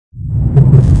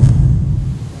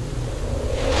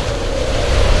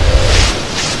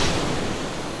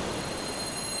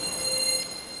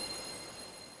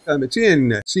It's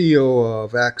Ian, CEO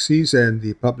of Axes and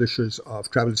the publishers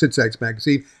of TravelersInsights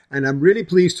magazine. And I'm really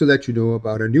pleased to let you know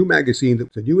about a new magazine.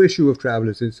 It's a new issue of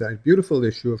TravelersInsights, beautiful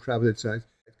issue of TravelersInsights,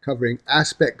 covering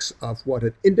aspects of what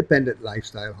an independent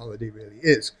lifestyle holiday really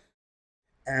is.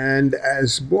 And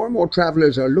as more and more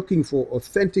travelers are looking for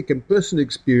authentic and personal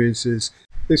experiences,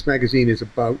 this magazine is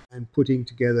about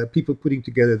people putting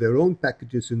together their own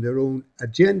packages and their own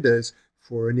agendas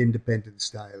for an independent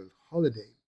style holiday.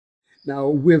 Now,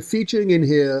 we're featuring in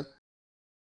here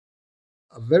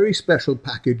a very special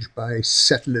package by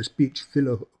Settlers Beach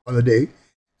Villa Holiday.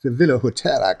 It's a villa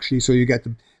hotel, actually, so you get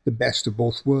the best of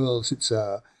both worlds.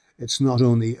 It's not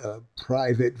only a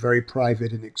private, very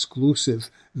private and exclusive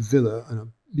villa and a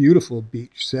beautiful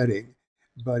beach setting,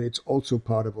 but it's also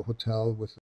part of a hotel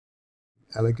with an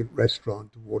elegant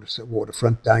restaurant,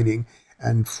 waterfront dining,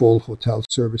 and full hotel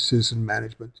services and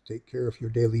management to take care of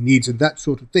your daily needs and that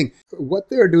sort of thing.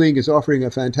 What they're doing is offering a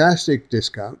fantastic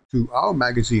discount to our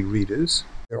magazine readers.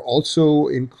 They're also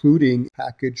including a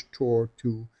package tour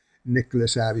to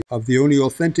Nicholas Abbey of the only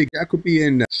authentic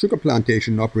Jacobean sugar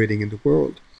plantation operating in the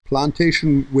world.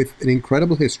 Plantation with an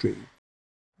incredible history.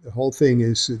 The whole thing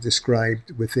is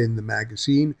described within the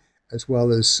magazine, as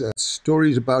well as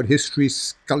stories about history,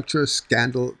 culture,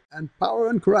 scandal, and power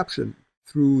and corruption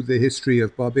through the history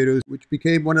of Barbados, which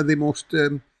became one of the most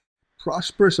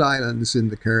prosperous islands in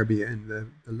the Caribbean,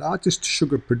 the largest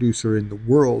sugar producer in the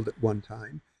world at one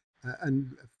time,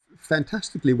 and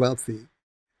fantastically wealthy,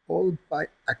 all by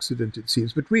accident it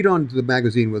seems. But read on to the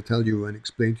magazine, will tell you and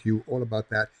explain to you all about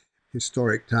that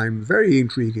historic time, very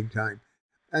intriguing time.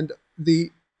 And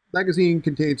the magazine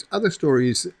contains other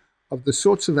stories of the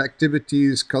sorts of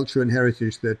activities, culture, and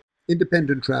heritage that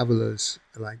independent travelers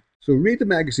like. So read the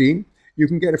magazine. You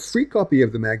can get a free copy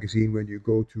of the magazine when you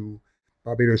go to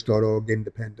barbados.org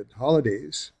Independent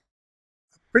Holidays.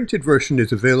 A printed version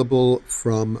is available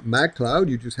from MagCloud.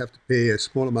 You just have to pay a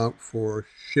small amount for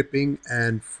shipping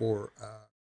and for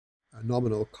a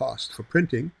nominal cost for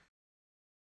printing.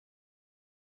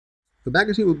 The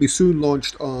magazine will be soon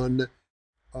launched on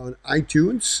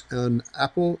iTunes, on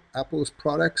Apple's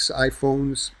products,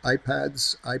 iPhones,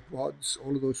 iPads, iPods,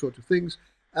 all of those sorts of things,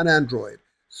 and Android.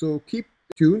 So keep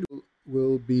tuned.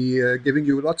 We'll be giving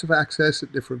you lots of access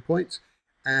at different points.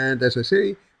 And as I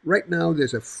say, right now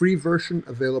there's a free version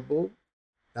available,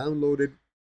 downloaded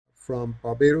from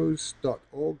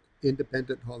barbados.org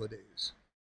Independent Holidays.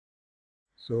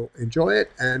 So enjoy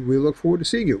it, and we look forward to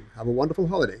seeing you. Have a wonderful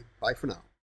holiday. Bye for now.